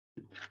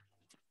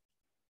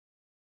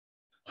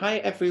Hi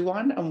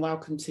everyone, and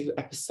welcome to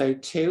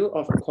episode 2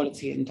 of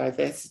Equality and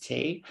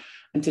Diversity.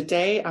 And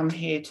today I'm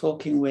here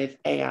talking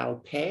with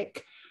Eyal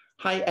Pik.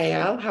 Hi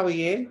Eyal, how are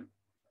you?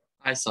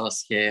 Hi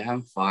Saskia,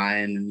 I'm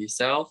fine. And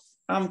yourself?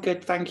 I'm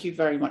good, thank you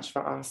very much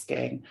for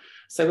asking.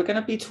 So we're going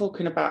to be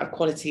talking about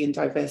equality and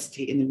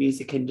diversity in the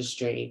music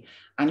industry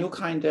and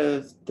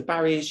the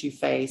barriers you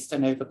faced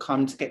and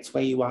overcome to get to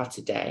where you are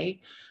today.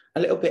 A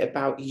little bit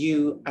about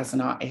you as an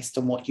artist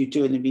and what you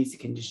do in the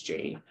music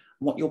industry,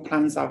 and what your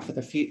plans are for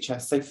the future.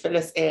 So fill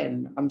us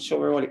in. I'm sure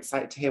we're all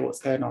excited to hear what's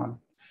going on.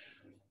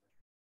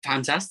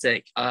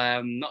 Fantastic.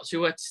 Not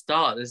sure where to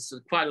start. There's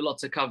quite a lot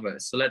to cover.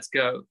 So let's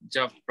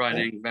jump right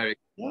in very.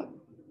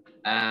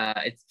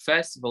 Yeah.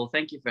 First of all,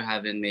 thank you for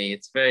having me.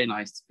 It's very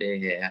nice to be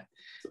here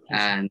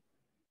and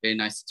very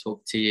nice to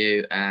talk to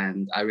you.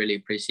 And I really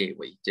appreciate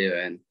what you're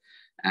doing.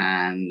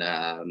 And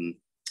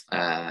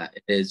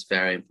it is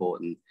very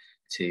important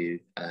to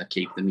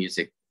keep the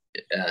music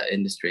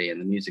industry and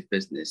the music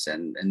business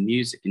and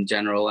music in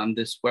general and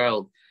this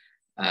world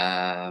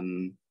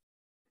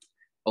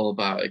all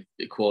about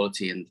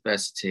equality and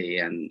diversity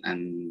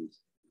and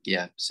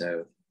yeah.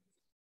 So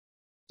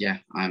yeah,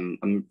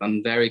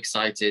 I'm very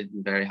excited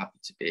and very happy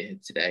to be here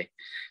today.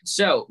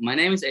 So my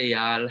name is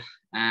Eyal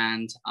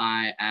and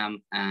I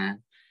am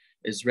an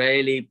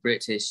Israeli,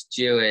 British,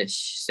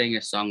 Jewish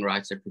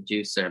singer-songwriter,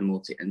 producer, and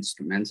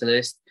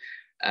multi-instrumentalist.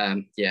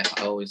 I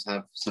always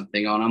have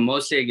something on. I'm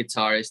mostly a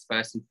guitarist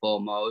first and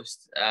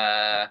foremost.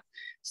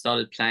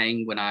 Started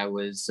playing when I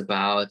was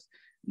about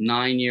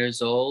 9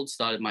 years old.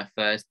 Started my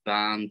first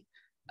band,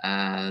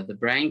 the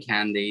Brain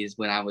Candies,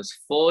 when I was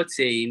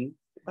 14.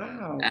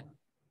 Wow.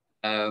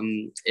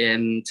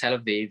 In Tel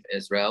Aviv,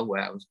 Israel,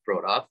 where I was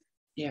brought up.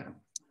 Yeah.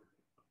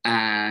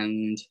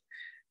 And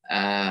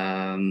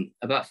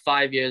about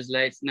 5 years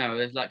later, no,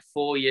 it was like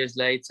 4 years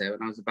later,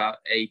 when I was about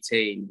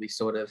 18, we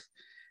sort of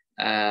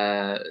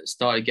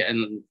started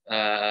getting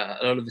a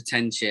lot of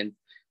attention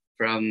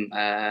from,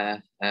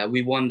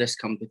 we won this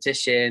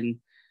competition.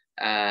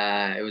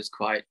 It was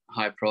quite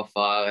high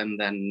profile. And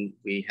then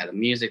we had a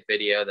music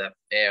video that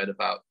aired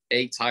about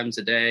 8 times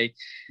a day.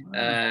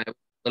 Wow.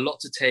 A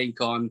lot to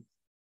take on.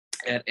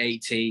 At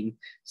 18,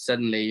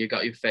 suddenly you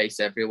got your face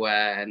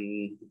everywhere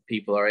and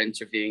people are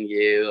interviewing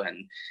you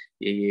and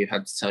you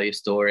had to tell your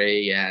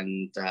story.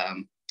 And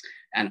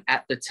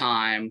at the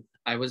time,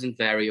 I wasn't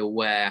very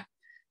aware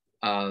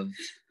of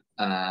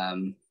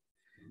my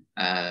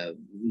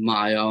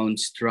own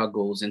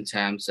struggles in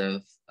terms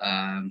of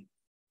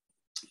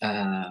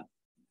I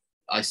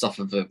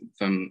suffer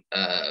from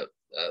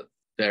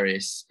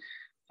various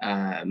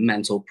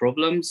mental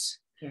problems.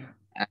 Yeah.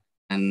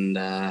 And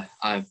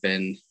I've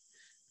been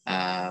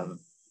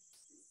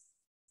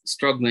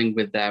struggling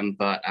with them,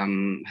 but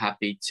I'm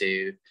happy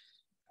to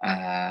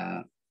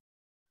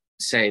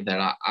say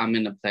that I'm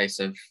in a place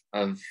of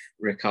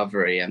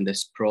recovery, and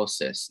this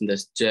process and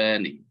this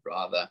journey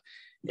rather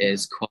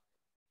is quite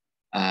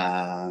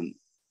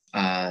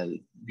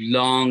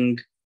long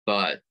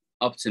but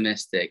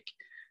optimistic,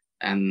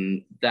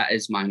 and that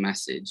is my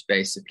message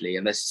basically.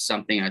 And this is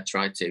something I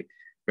try to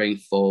bring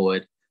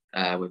forward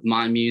with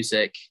my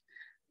music,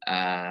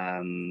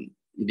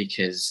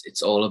 because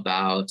it's all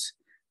about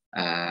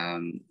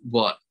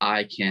what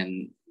I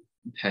can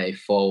pay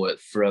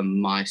forward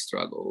from my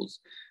struggles.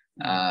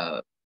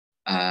 I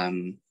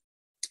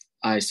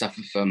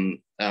suffer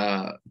from,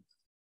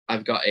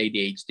 I've got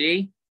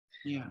ADHD.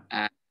 Yeah.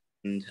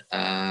 And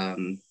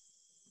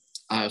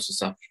I also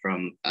suffer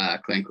from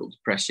clinical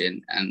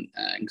depression and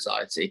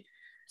anxiety.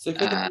 So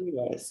for the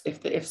viewers,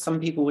 if some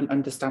people wouldn't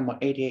understand what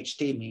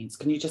ADHD means,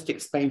 can you just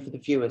explain for the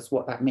viewers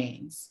what that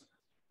means?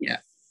 Yeah.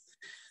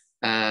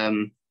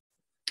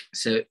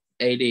 So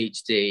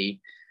ADHD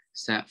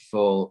stands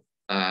for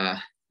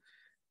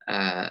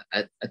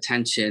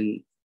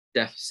attention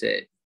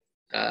deficit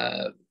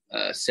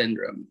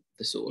syndrome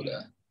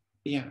disorder.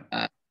 Yeah.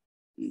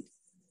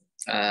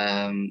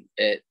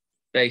 It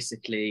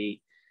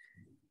basically,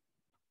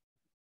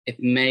 it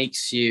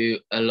makes you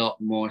a lot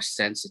more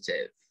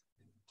sensitive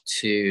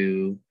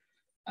to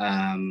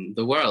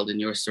the world and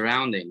your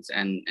surroundings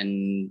and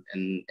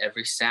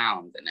every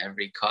sound and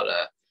every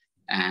color.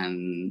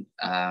 And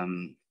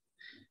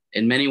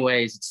in many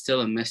ways, it's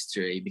still a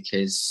mystery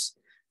because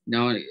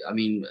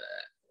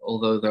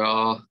although there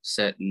are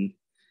certain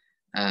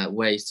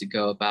ways to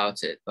go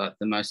about it, but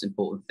the most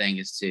important thing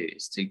is to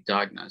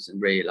diagnose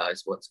and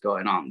realize what's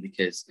going on,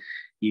 because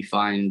you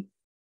find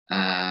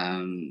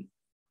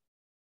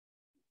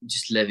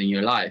just living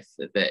your life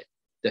a bit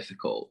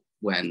difficult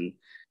when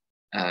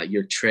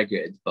you're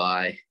triggered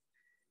by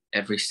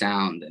every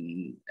sound,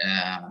 and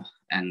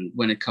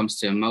when it comes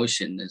to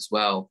emotion as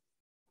well,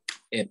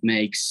 it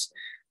makes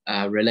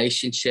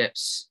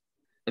relationships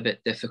a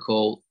bit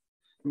difficult,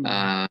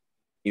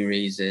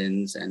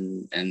 reasons,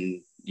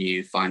 and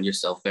you find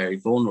yourself very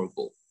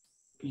vulnerable.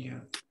 Yeah.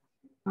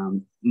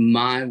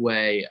 My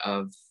way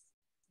of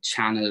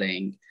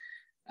channeling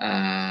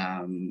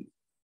and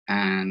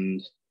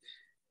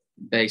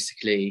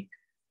basically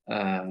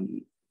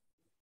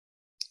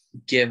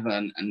give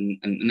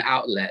an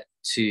outlet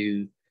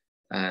to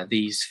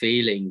these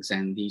feelings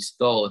and these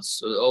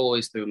thoughts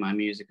always through my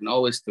music and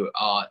always through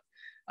art.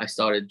 I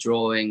started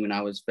drawing when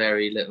I was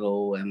very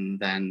little, and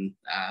then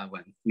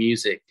when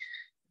music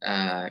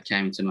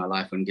came into my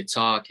life, when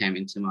guitar came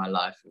into my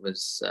life, it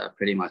was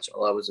pretty much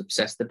all I was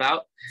obsessed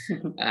about,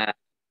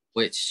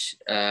 which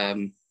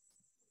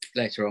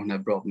later on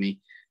have brought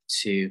me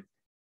to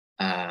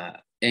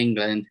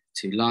England,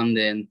 to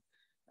London,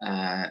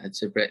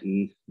 to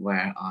Britain,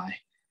 where I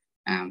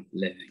am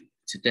living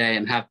today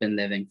and have been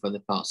living for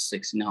the past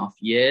 6.5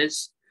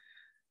 years.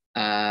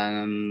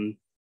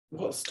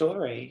 What a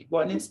story.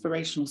 What an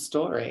inspirational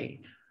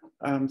story.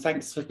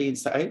 Thanks for being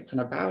so open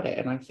about it.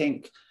 And I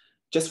think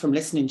just from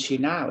listening to you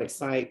now,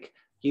 it's like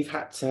you've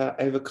had to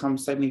overcome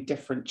so many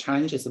different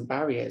challenges and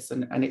barriers.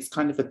 And it's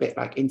kind of a bit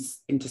like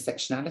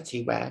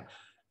intersectionality, where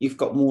you've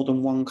got more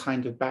than one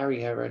kind of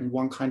barrier and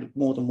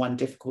more than one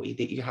difficulty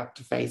that you have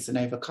to face and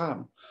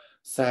overcome.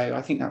 So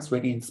I think that's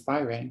really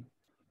inspiring.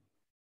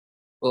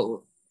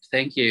 Well,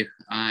 thank you.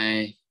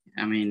 I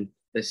mean,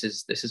 this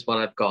is what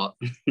I've got.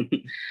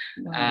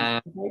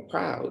 I'm very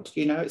proud.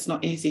 You know, it's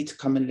not easy to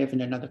come and live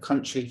in another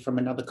country from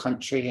another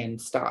country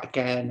and start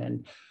again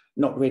and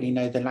not really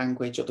know the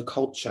language or the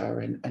culture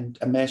and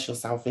immerse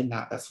yourself in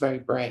that. That's very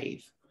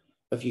brave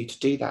of you to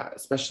do that,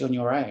 especially on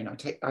your own. I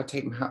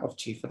take my hat off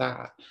to you for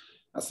that.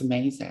 That's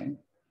amazing.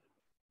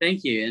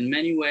 Thank you. In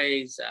many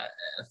ways, I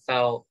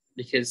felt,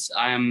 because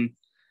I am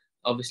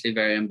obviously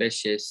very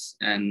ambitious,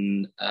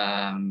 and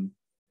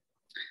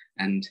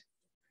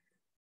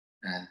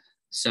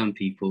some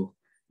people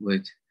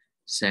would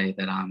say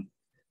that I'm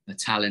a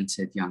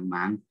talented young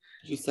man.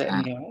 You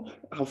certainly are.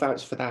 I'll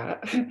vouch for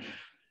that.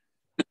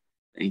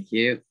 Thank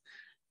you.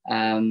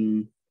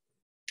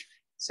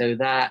 So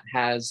that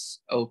has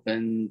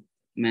opened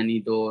many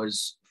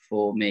doors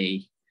for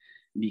me,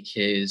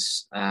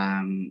 because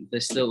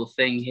this little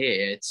thing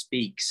here, it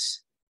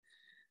speaks,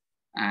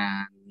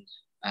 and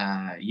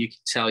you can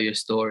tell your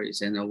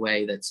stories in a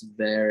way that's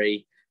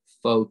very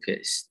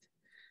focused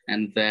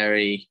and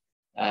very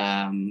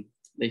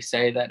they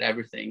say that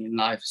everything in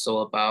life is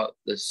all about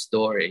the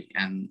story,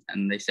 and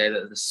they say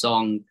that the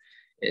song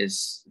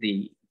is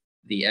the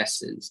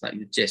essence, like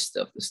the gist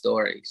of the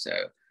story. So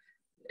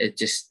it's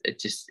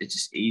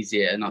just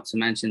easier. Not to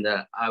mention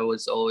that I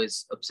was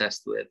always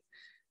obsessed with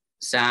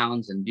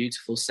sounds and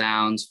beautiful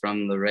sounds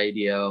from the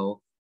radio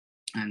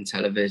and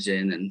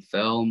television and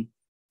film,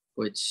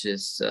 which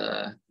is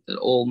an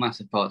all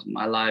massive part of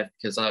my life,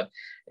 because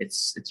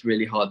it's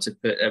really hard to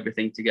put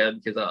everything together,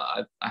 because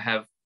I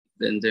have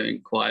been doing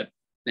quite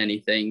many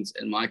things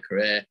in my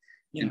career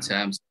in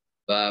terms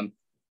of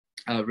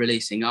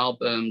releasing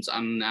albums.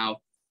 I'm now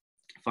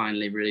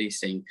finally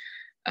releasing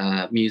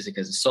music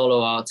as a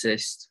solo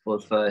artist for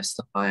the first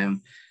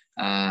time.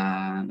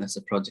 That's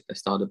a project I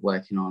started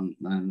working on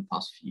in the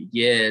past few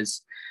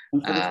years.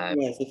 And for the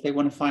viewers, if they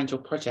want to find your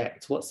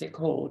project, what's it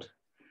called?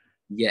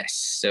 Yes,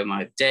 so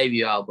my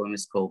debut album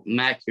is called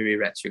Mercury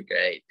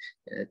Retrograde.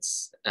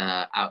 It's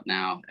out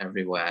now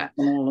everywhere.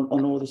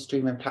 On all the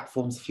streaming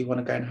platforms, if you want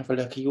to go and have a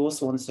look. Are you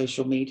also on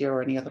social media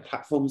or any other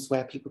platforms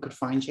where people could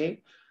find you?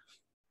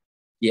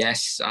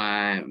 Yes,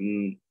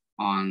 I'm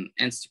on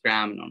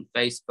Instagram and on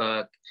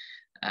Facebook.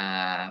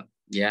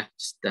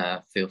 Just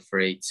feel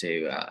free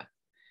to,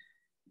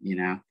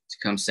 to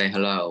come say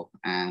hello.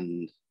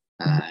 And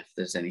if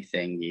there's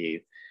anything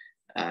you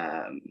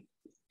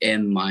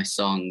in my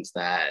songs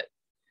that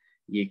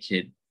you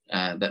could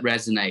that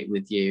resonate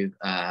with you,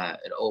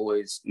 it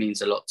always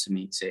means a lot to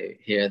me to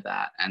hear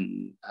that,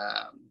 and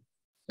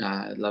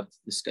I'd love to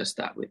discuss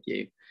that with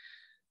you.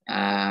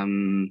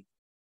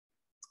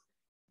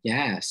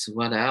 So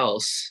what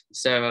else?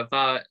 So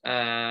about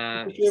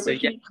did you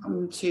originally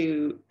come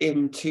to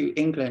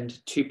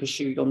England to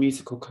pursue your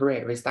musical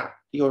career? Is that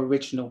your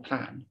original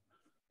plan?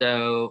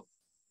 So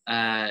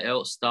it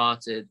all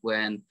started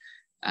when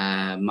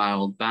my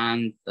old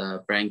band,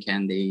 the Brain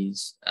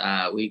Candies,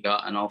 we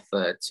got an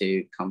offer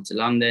to come to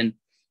London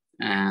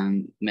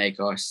and make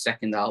our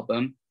second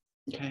album.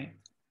 Okay.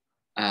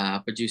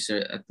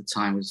 Producer at the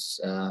time was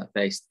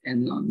based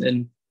in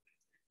London,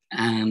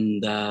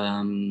 and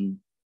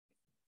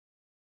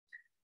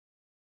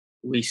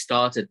we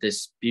started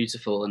this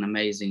beautiful and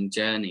amazing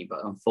journey.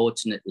 But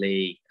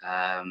unfortunately,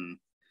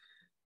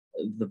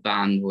 the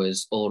band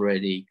was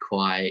already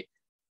quite,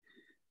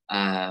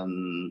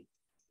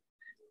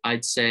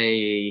 I'd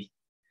say,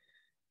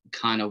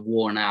 kind of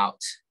worn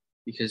out,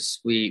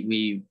 because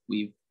we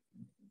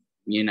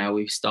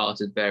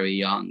started very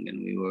young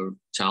and we were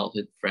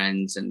childhood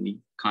friends, and we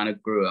kind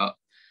of grew up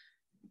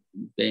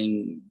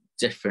being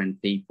different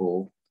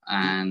people,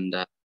 and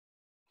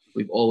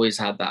we've always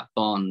had that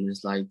bond.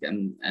 It's like,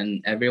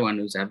 and everyone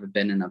who's ever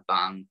been in a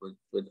band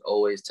would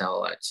always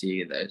tell that to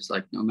you, that it's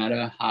like, no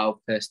matter how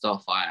pissed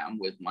off I am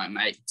with my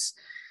mates,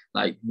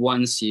 like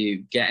once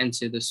you get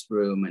into this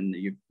room and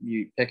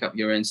you pick up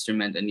your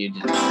instrument and you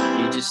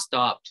just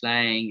start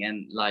playing,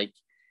 and like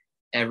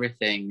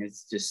everything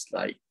is just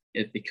like,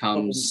 it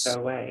becomes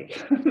go away.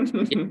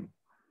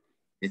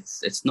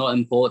 it's not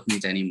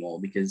important anymore,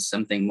 because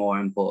something more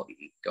important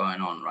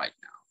going on right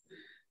now.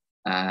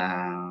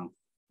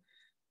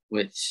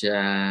 which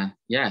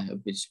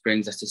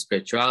brings us to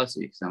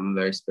spirituality, because I'm a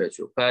very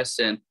spiritual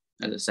person.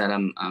 As I said,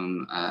 I'm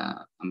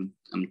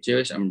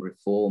Jewish. I'm a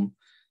reformed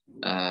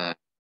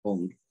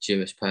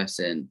Jewish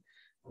person.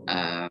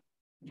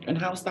 And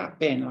how's that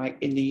been like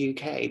in the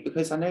UK?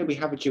 Because I know we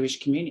have a Jewish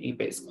community,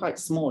 but it's quite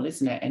small,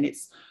 isn't it? And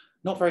it's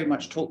not very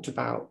much talked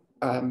about,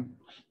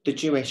 the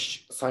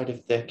Jewish side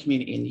of the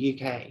community in the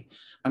UK.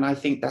 And I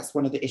think that's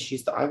one of the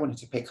issues that I wanted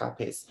to pick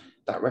up, is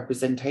that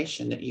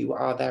representation, that you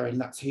are there and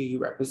that's who you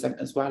represent,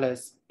 as well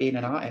as being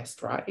an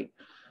artist, right?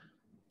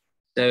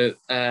 So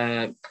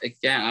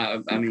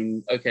again, I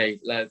mean, okay,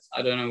 I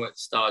don't know where to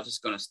start.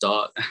 Just going to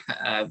start.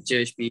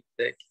 Jewish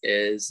music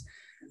is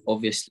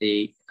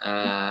obviously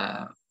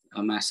a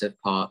massive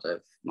part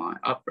of my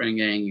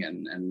upbringing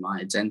and my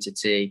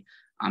identity.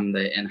 I'm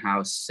the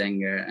in-house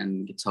singer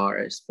and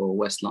guitarist for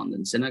West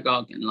London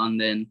Synagogue in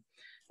London,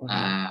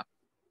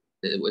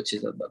 which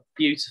is a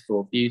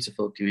beautiful,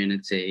 beautiful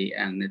community,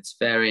 and it's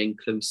very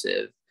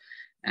inclusive.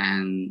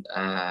 And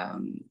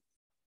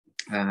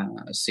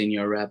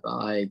senior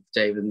rabbi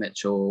David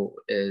Mitchell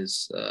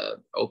is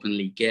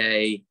openly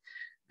gay,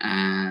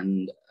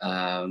 and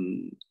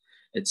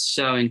it's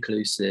so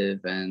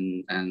inclusive,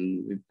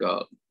 and we've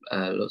got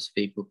lots of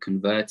people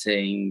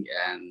converting,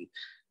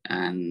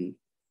 and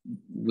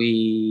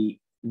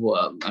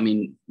I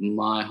mean,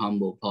 my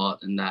humble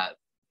part in that,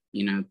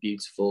 you know,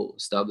 beautiful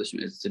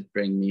establishment is to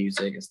bring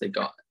music, as they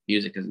got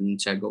music as an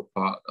integral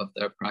part of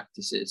their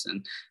practices,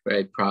 and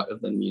very proud of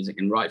the music,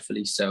 and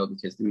rightfully so,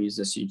 because the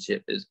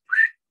musicianship is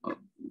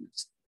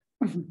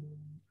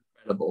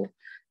incredible,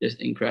 just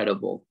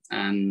incredible.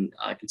 And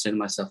I consider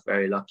myself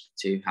very lucky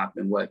to have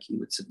been working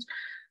with such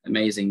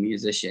amazing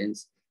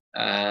musicians.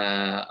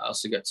 I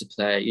also got to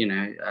play,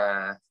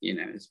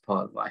 as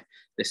part of my,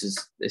 this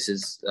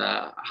is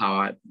how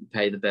I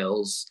pay the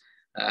bills,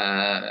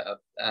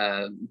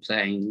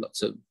 playing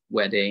lots of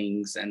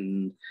weddings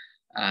and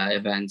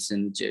events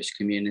in the Jewish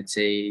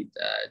community.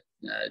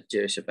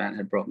 Jewish event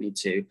had brought me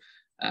to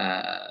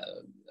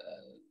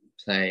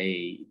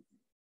play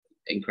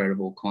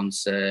incredible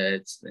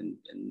concerts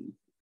in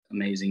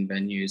amazing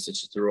venues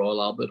such as the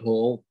Royal Albert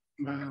Hall.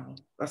 Wow,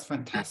 that's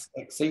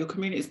fantastic. So your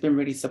community has been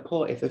really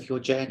supportive of your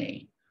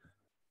journey,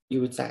 you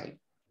would say?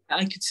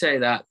 I could say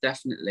that,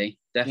 definitely.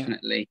 Yeah.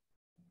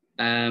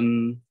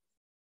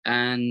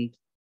 And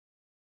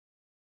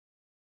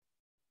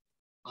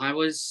I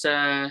was,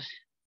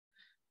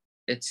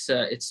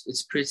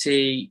 it's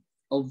pretty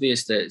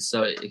obvious that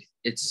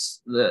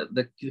it's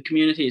the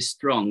community is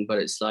strong, but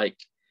it's like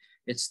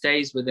it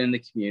stays within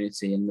the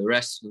community, and the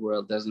rest of the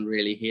world doesn't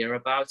really hear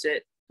about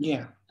it.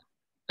 Yeah.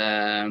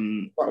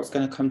 What I was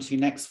going to come to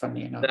next,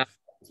 funny enough.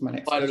 My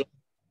next question.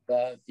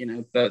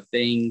 Both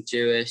being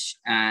Jewish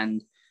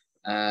and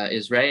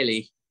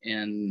Israeli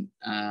in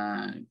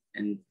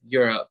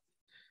Europe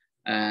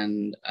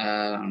and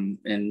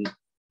in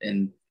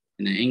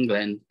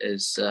England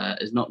is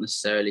not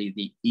necessarily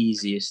the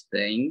easiest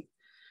thing.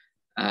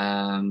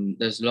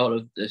 There's a lot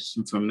of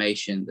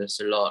disinformation. There's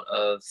a lot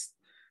of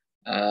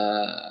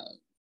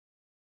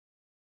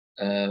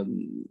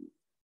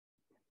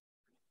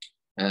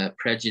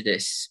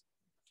prejudice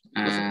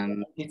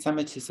and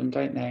anti-Semitism,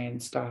 don't they,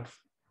 and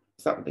stuff?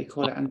 Is that what they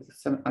call it?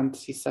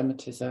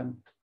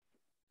 Anti-Semitism?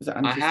 Is it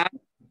I have,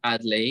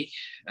 sadly,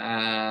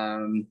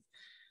 no.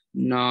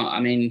 I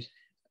mean,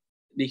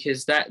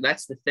 because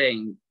that's the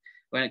thing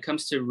when it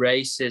comes to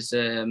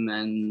racism,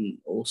 and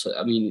also,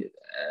 I mean,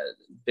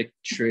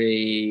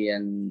 bigotry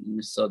and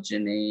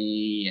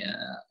misogyny.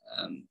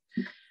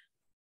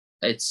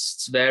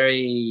 It's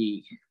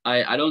very.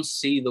 I don't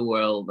see the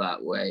world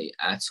that way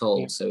at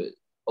all. Yeah. So it's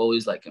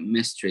always like a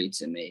mystery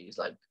to me. It's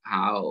like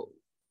how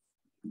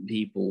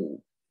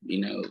people,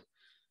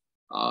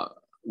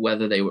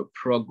 whether they were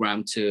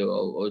programmed to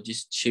or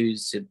just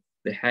choose to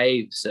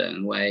behave a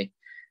certain way.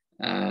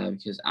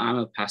 Because I'm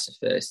a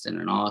pacifist and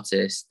an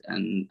artist,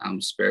 and I'm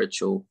a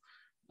spiritual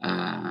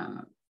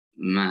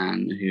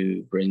man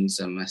who brings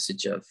a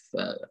message of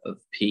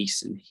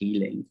peace and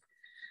healing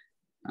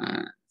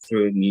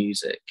through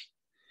music,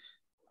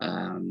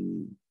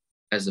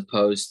 as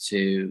opposed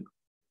to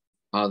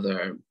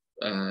other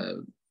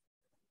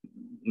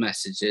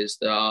messages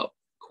that are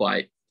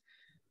quite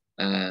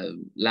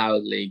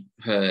loudly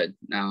heard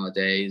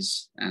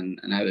nowadays,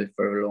 and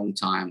for a long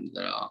time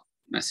there are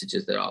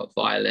messages that are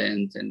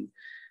violent,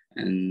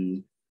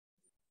 and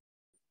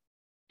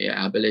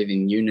I believe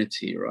in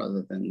unity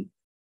rather than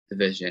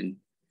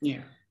division.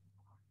 Yeah.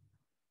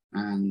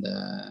 And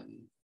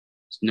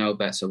there's no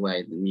better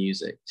way than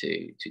music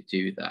to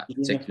do that,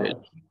 particularly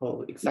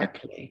people,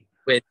 exactly.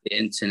 With the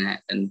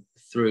internet and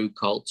through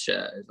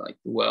culture. It's like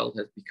the world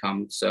has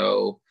become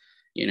so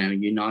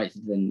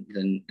united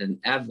than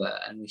ever,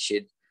 and we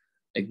should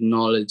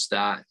acknowledge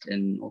that,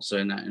 and also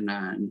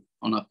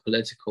on a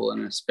political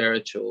and a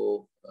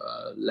spiritual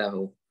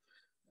level,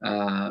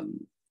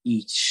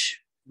 each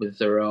with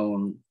their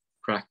own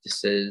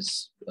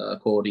practices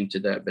according to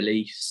their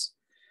beliefs,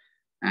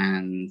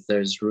 and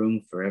there's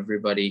room for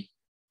everybody.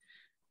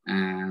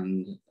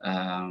 And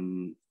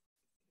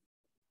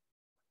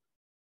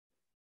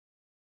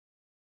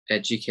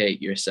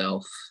educate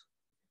yourself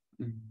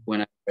Mm.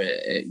 whenever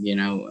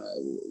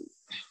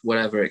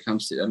whatever it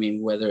comes to. I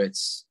mean, whether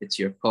it's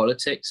your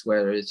politics,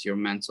 whether it's your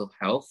mental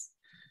health,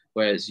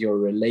 whether it's your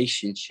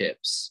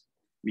relationships,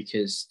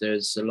 because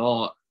there's a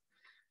lot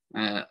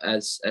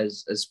as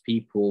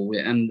people,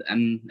 and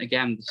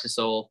again,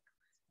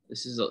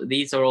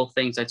 these are all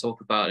things I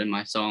talk about in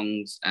my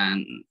songs,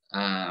 and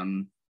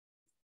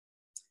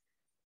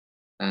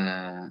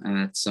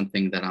that's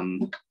something that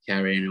I'm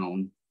carrying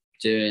on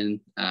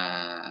doing.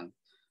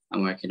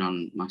 I'm working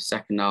on my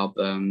second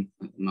album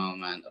at the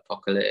moment,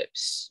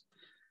 Apocalypse,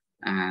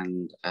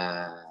 and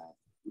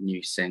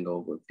new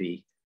single would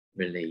be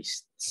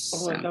released.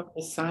 Oh, I love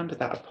the sound of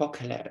that,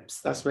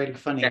 Apocalypse. That's really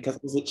funny, because I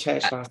was at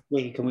church last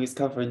week and we was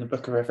covering the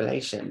Book of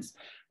Revelations,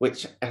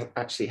 which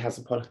actually has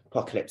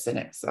apocalypse in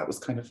it. So that was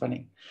kind of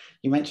funny.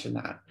 You mentioned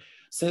that.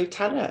 So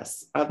tell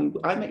us,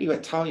 I met you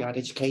at Talyard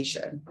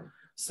Education.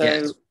 So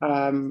Yes.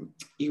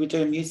 You were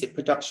doing music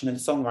production and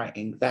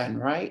songwriting then,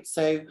 right?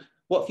 So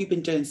what have you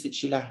been doing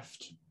since you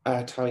left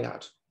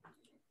Talyard?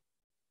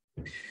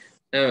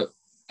 So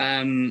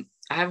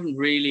I haven't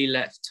really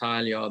left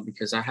Talyard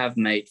because I have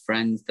made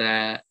friends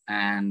there,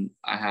 and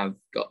I have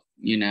got,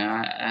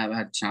 I have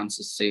had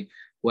chances to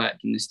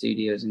work in the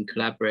studios and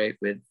collaborate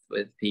with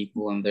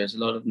people, and there's a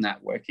lot of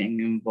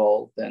networking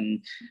involved,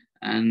 and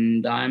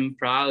I'm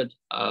proud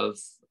of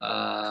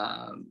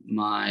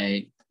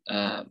my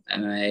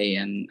MA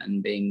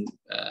and being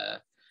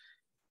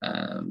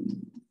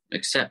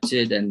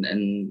accepted,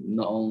 and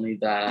not only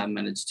that, I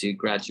managed to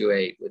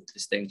graduate with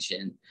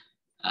distinction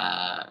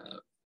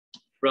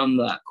from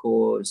that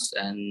course,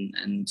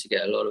 and to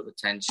get a lot of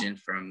attention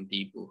from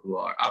people who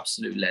are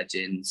absolute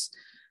legends,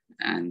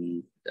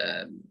 and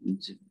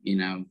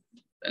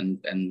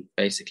and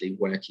basically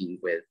working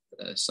with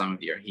some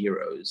of your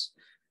heroes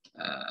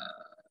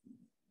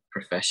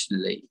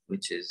professionally,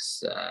 which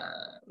is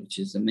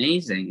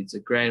amazing. It's a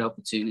great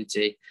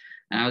opportunity,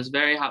 and I was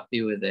very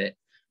happy with it.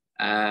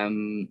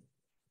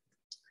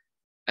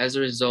 As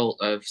a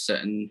result of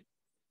certain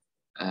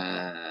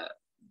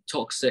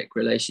toxic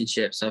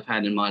relationships I've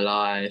had in my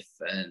life,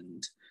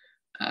 and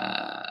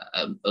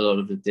a lot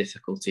of the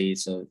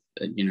difficulties of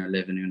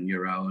living on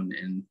your own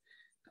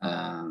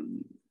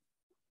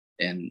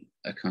in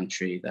a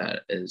country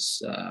that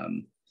is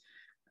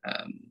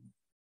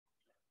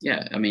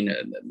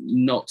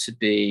not to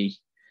be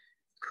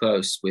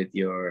close with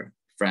your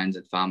friends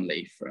and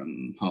family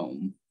from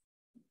home,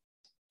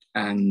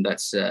 and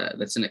that's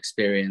an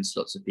experience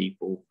lots of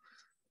people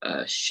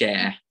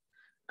share.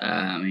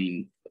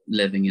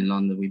 Living in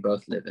London, we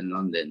both live in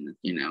London,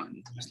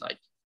 and it's like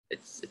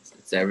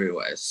it's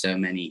everywhere. So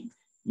many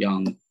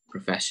young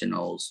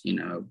professionals,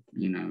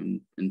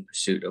 in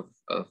pursuit of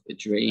a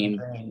dream.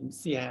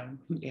 Dreams.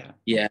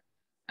 Yeah.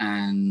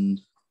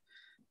 And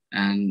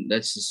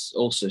that's just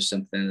also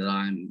something that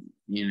I'm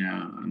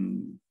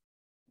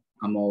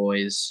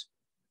always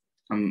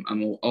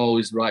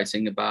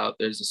writing about.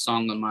 There's a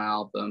song on my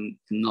album,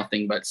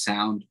 Nothing But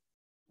Sound,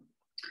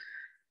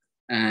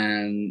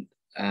 and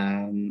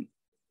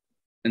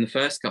in the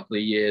first couple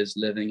of years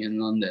living in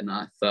London,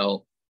 I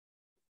felt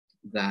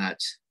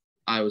that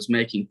I was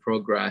making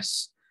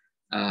progress,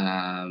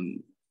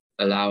 allowing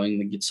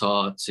the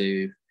guitar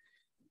to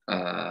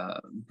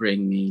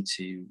bring me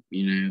to,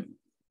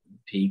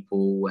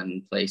 people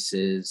and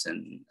places,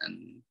 and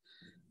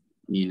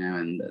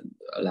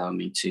allow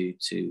me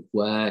to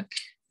work,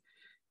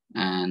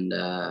 and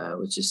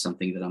which is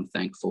something that I'm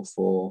thankful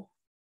for.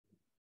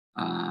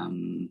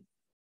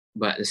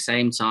 But at the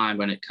same time,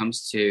 when it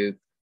comes to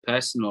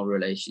personal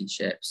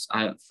relationships,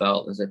 I haven't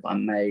felt as if I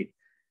made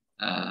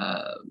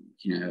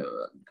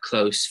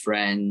close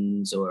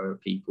friends or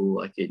people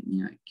I could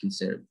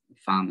consider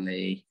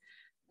family,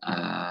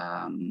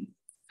 and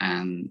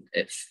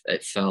it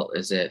felt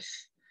as if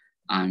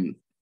I'm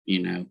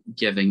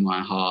giving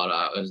my heart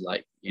out. As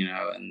like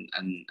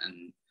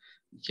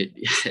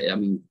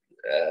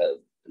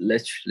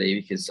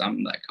literally, because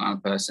I'm that kind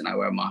of person. I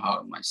wear my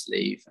heart on my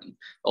sleeve, and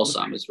also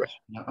I'm as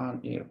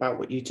aren't you, about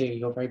what you do?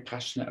 You're very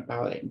passionate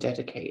about it and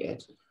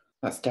dedicated.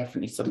 That's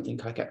definitely something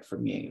I get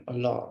from you a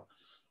lot.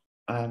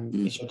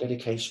 Is your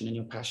dedication and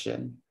your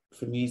passion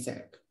for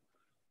music.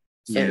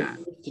 So if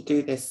you were to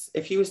do this,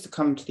 if you was to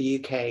come to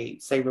the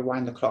UK, say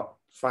rewind the clock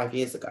 5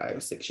 years ago,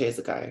 6 years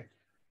ago,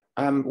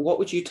 what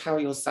would you tell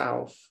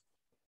yourself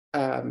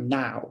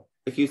now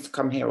if you was to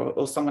come here,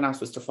 or someone else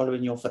was to follow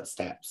in your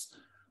footsteps?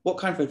 What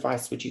kind of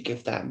advice would you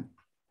give them?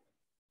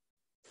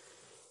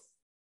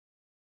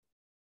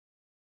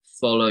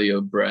 Follow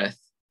your breath,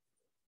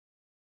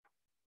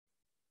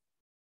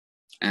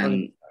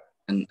 and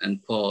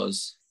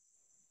pause,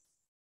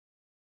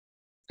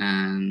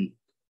 and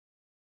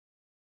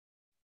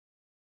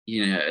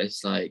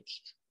it's like,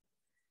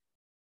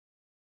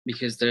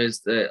 because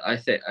there's I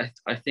think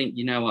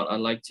what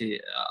I'd like to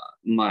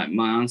my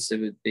answer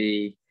would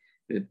be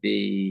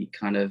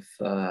kind of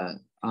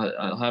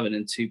I'll have it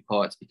in two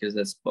parts, because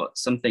that's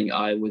something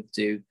I would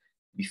do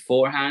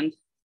beforehand,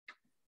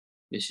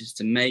 which is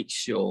to make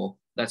sure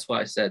that's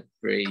why I said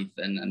breathe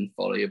and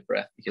follow your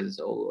breath, because it's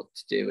all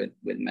to do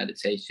with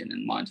meditation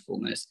and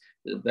mindfulness.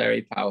 It's a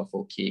very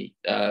powerful key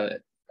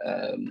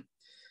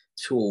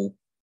tool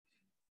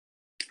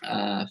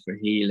for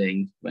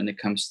healing when it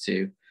comes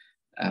to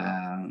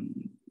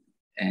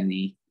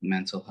any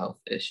mental health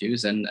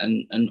issues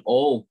and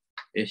all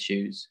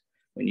issues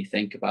when you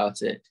think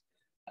about it.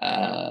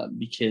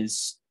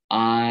 Because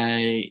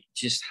I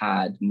just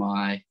had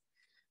my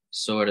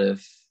sort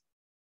of,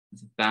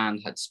 the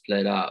band had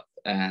split up,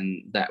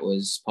 and that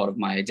was part of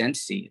my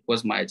identity. It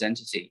was my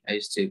identity. I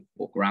used to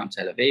walk around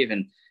Tel Aviv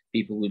and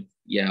people would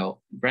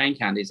yell Brain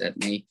Candies at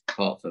me,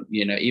 apart from,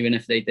 even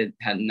if they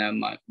hadn't known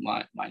my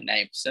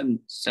name.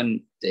 Some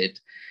did,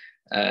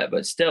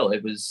 but still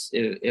it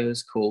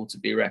was cool to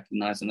be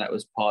recognized, and that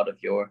was part of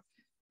your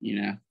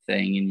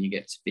thing. And you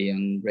get to be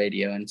on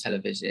radio and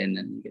television,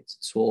 and you get to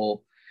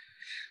tour,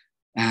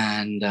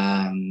 and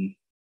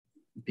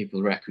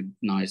people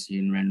recognize you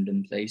in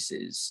random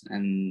places,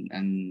 and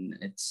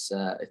it's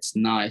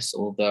nice,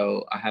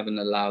 although I haven't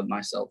allowed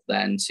myself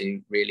then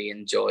to really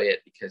enjoy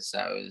it, because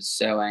I was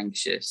so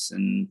anxious,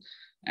 and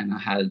I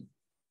had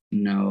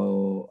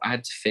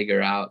to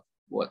figure out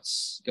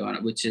what's going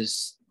on, which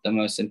is the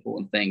most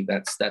important thing.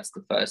 That's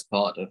the first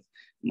part of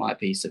my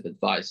piece of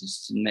advice,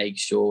 is to make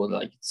sure,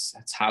 like, it's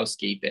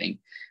housekeeping.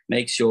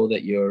 Make sure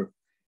that you're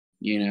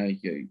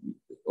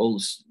all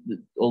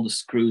the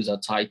screws are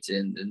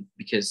tightened, and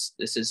because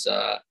this is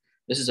a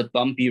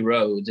bumpy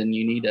road, and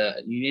you need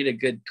a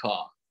good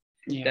car.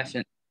 Yeah.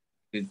 Definitely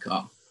a good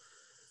car.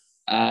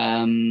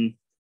 And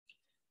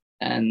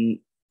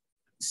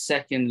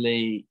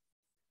secondly,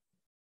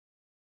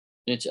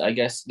 which I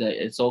guess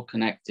that it's all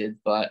connected,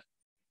 but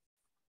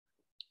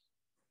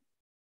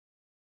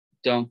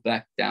don't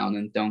back down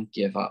and don't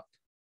give up.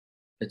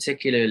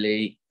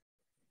 Particularly,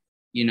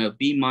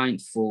 be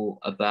mindful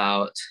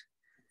about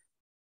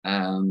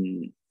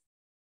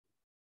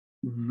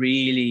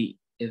really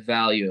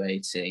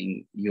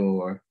evaluating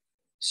your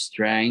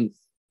strength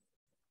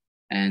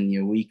and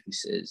your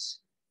weaknesses.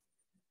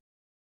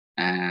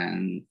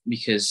 And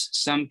because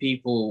some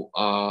people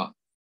are,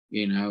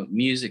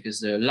 music is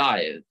their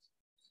life,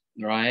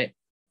 right?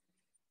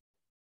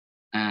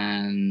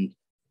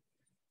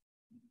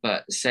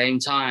 But at the same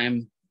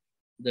time,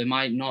 they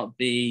might not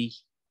be,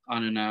 I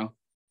don't know,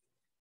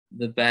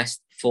 the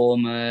best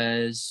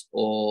performers,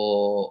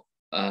 or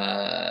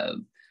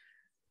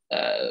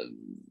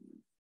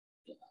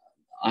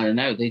I don't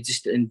know, they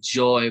just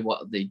enjoy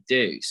what they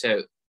do.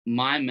 So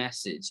my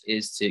message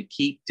is to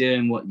keep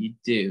doing what you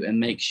do and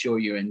make sure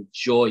you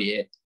enjoy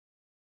it.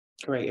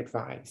 Great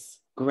advice.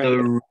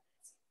 Great.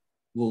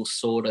 Will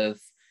sort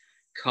of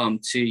come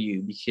to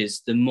you,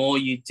 because the more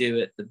you do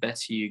it, the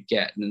better you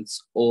get, and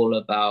it's all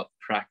about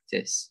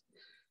practice.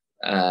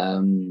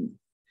 Not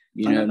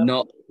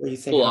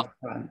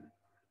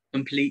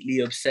completely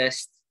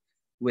obsessed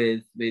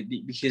with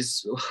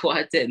because what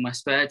I did in my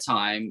spare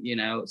time,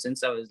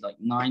 since I was like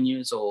 9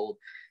 years old,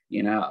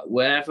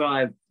 wherever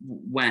I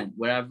went,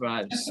 and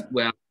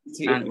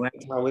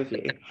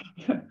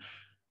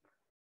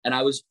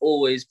I was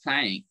always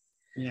playing.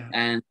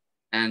 Yeah.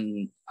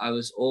 And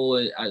I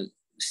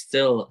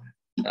still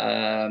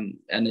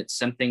and it's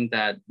something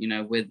that,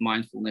 with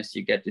mindfulness,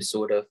 you get to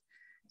sort of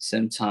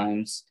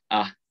sometimes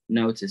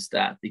notice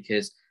that,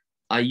 because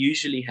I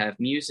usually have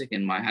music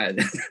in my head.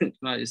 It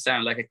might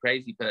sound like a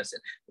crazy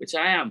person, which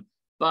I am,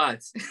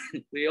 but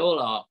we all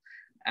are.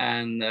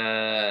 And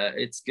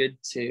it's good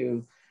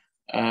to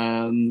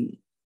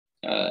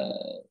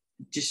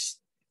just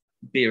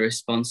be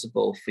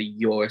responsible for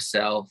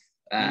yourself.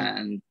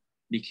 And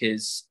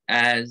because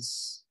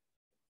as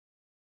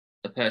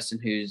a person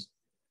who's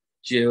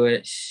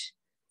Jewish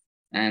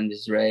and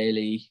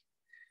Israeli,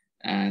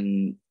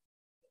 and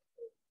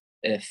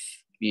if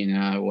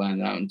I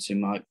went out to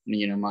my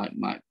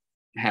my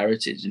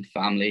heritage and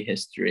family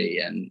history,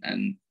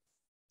 and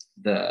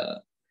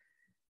the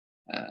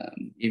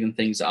even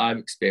things that I've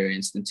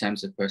experienced in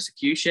terms of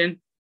persecution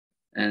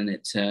and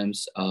in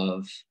terms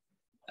of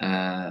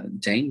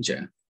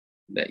danger,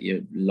 that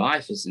your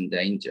life is in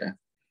danger,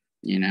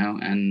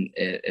 and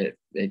it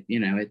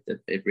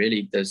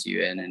really does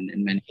you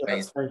in many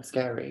ways. That's very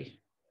scary.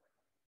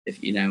 If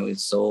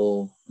it's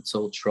all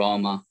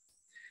trauma.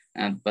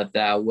 But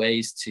there are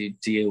ways to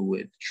deal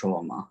with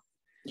trauma.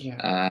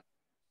 Yeah.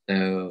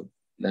 So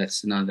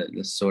that's another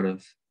sort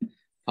of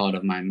part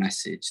of my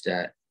message,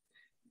 that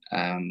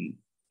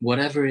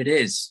whatever it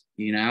is,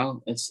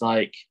 it's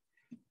like,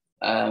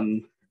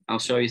 I'll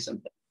show you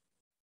something.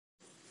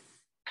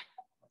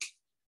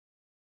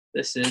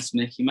 This is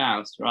Mickey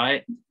Mouse,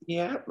 right?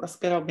 Yeah, let's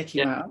get on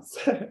Mickey Mouse.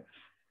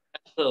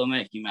 Little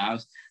Mickey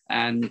Mouse,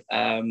 and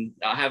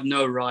I have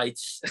no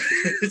rights,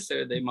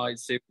 so they might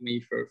sue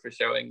me for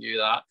showing you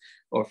that,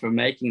 or for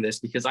making this,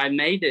 because I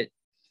made it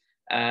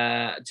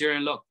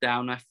during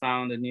lockdown. I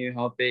found a new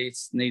hobby.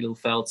 It's needle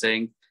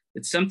felting.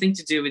 It's something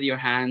to do with your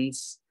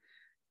hands,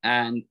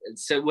 and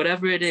so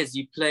whatever it is,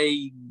 you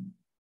play.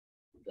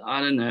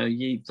 I don't know.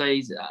 You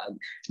play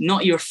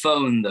not your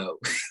phone though.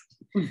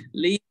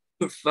 Leave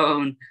your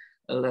phone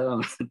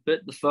alone,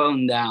 put the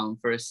phone down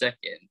for a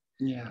second.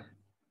 Yeah.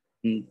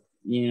 And,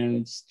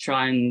 just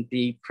try and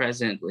be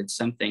present with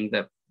something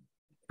that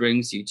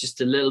brings you just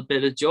a little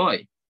bit of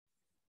joy,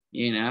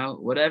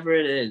 whatever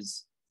it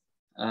is.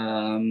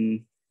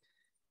 And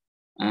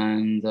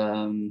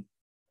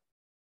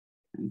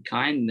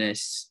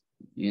kindness,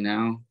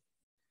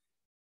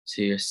 to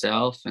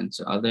yourself and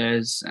to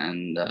others.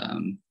 And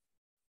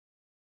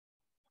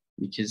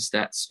because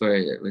that's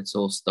where it's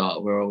all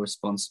starts. We're all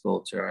responsible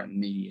to our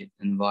immediate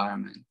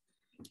environment.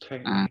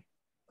 Totally.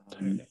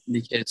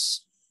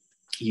 Because,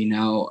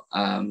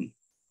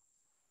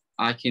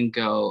 I can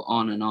go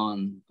on and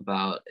on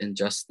about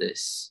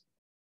injustice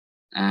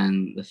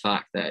and the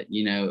fact that,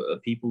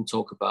 people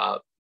talk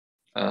about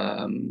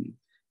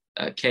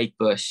Kate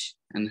Bush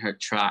and her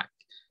track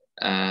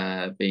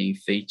being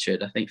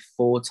featured, I think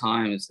 4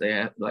 times. They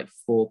have like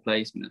 4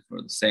 placements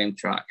for the same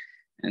track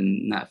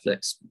in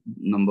Netflix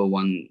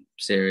 #1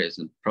 series,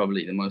 and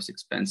probably the most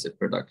expensive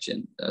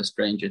production,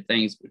 Stranger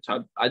Things, which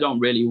I don't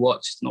really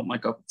watch. It's not my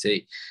cup of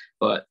tea,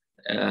 but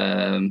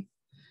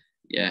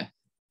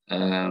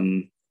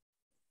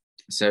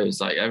so it's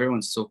like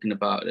everyone's talking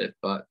about it,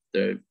 but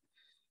they're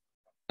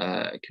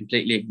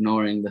completely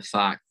ignoring the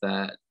fact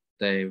that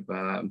they've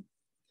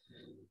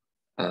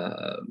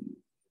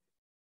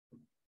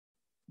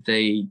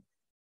they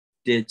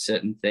did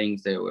certain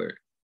things that were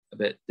a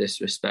bit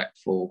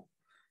disrespectful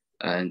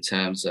in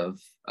terms of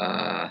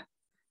the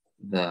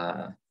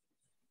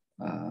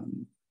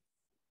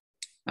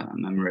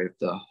memory of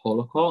the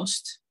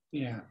Holocaust.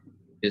 Yeah.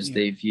 Because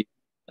they've used,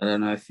 I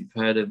don't know if you've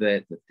heard of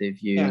it, but they've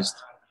used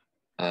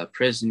a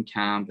prison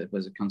camp. It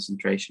was a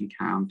concentration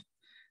camp.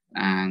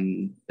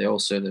 And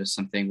there's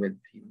something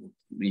with people,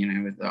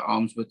 with their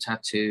arms were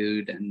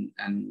tattooed, and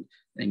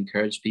they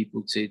encourage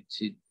people to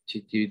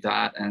do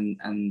that.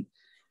 And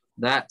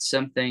that's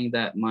something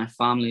that my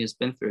family has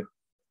been through.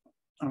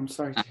 I'm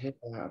sorry to hear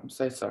that. I'm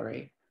so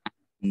sorry.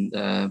 And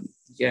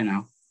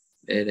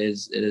it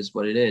is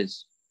what it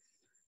is.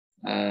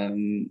 But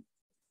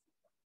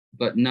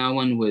no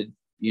one would,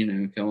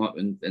 come up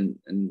and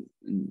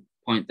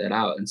point that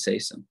out and say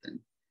something,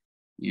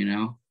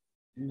 And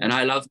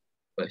I love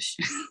Bush.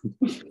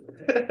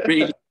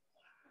 Really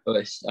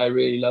Bush. I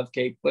really love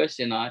Kate Bush,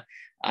 and I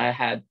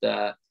had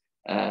the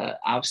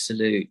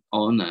absolute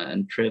honor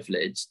and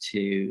privilege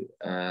to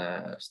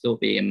still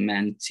be a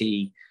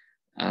mentee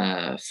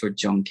for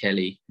John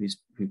Kelly, who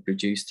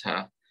produced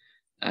her,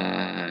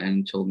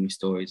 and told me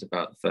stories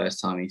about the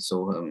first time he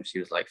saw her when she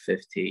was like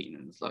 15,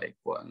 and it was like,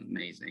 what an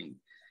amazing,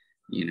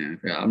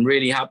 I'm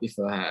really happy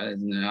for her.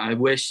 And, I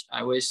wish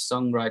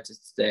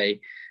songwriters today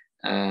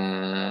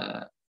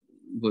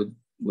would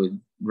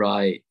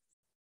write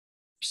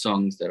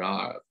songs that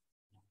are,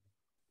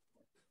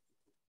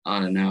 I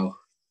don't know,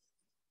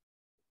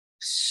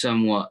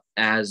 somewhat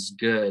as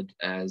good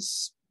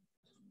as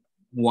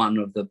one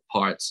of the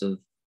parts of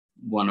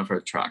one of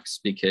her tracks,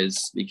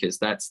 because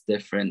that's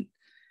different.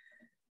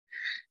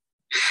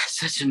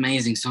 Such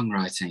amazing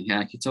songwriting.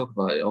 I could talk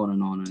about it on,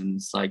 and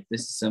it's like,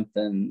 this is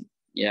something,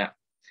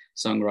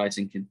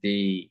 songwriting could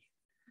be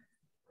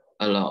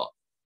a lot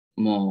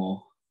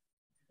more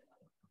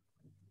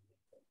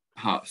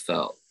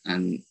heartfelt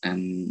and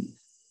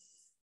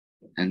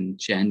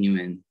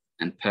genuine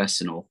and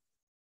personal.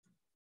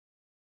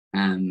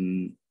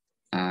 And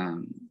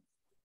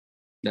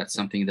that's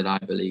something that I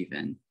believe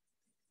in.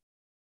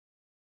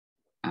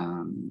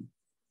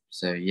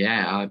 So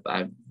I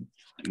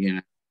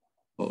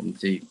want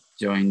to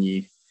join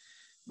you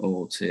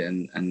all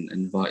and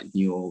invite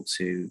you all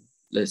to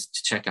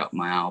check out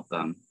my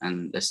album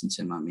and listen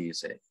to my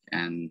music,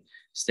 and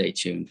stay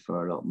tuned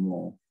for a lot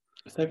more.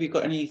 So have you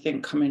got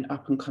anything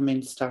up and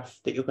coming stuff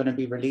that you're going to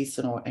be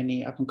releasing, or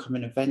any up and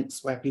coming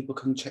events where people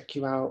can check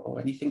you out, or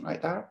anything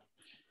like that?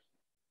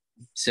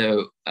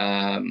 So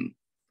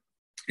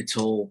it's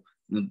all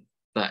the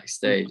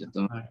backstage at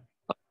the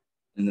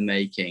in the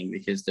making,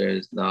 because there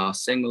are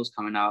singles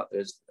coming out,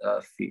 there's a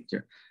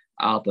future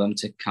album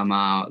to come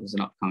out, there's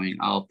an upcoming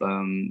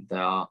album,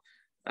 there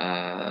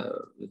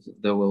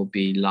will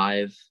be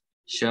live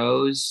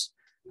shows.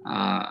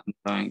 I'm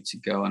going to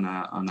go on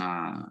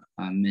a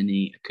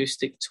mini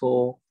acoustic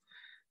tour,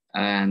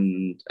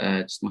 and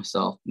just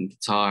myself and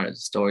guitar as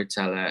a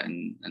storyteller,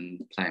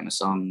 and playing my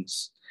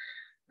songs.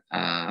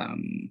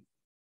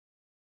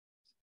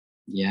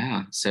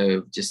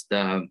 So just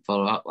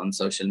follow up on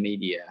social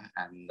media,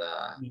 and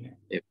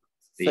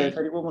so if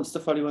anyone wants to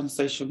follow you on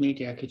social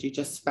media, could you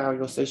just spell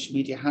your social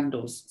media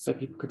handles so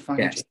people could find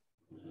you?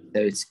 So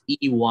it's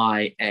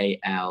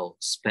EYAL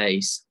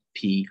space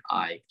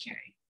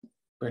PIK.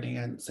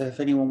 Brilliant. So if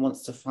anyone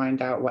wants to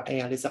find out what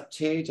Eyal is up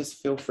to, just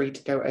feel free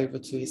to go over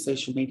to his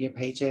social media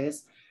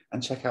pages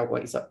and check out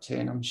what he's up to,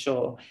 and I'm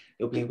sure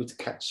you'll be able to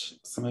catch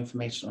some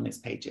information on his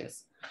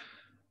pages.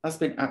 That's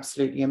been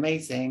absolutely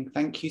amazing.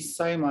 Thank you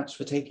so much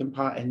for taking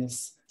part in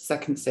this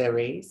second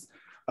series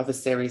of a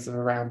series of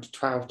around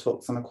 12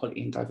 talks on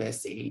equality and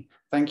diversity.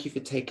 Thank you for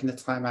taking the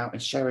time out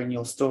and sharing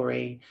your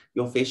story,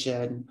 your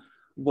vision,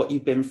 what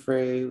you've been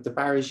through, the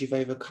barriers you've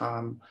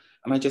overcome,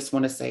 And I just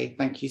want to say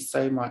thank you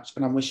so much.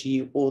 And I'm wishing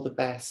you all the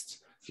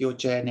best for your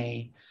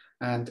journey.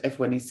 And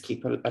everyone needs to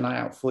keep an eye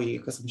out for you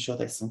because I'm sure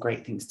there's some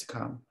great things to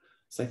come.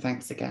 So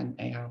thanks again,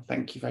 Eyal.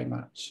 Thank you very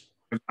much.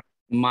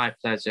 My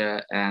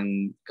pleasure,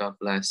 and God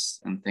bless.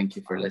 And thank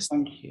you for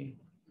listening. Thank you.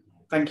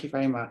 Thank you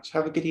very much.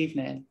 Have a good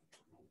evening.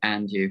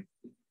 And you.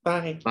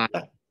 Bye. Bye.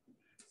 Bye.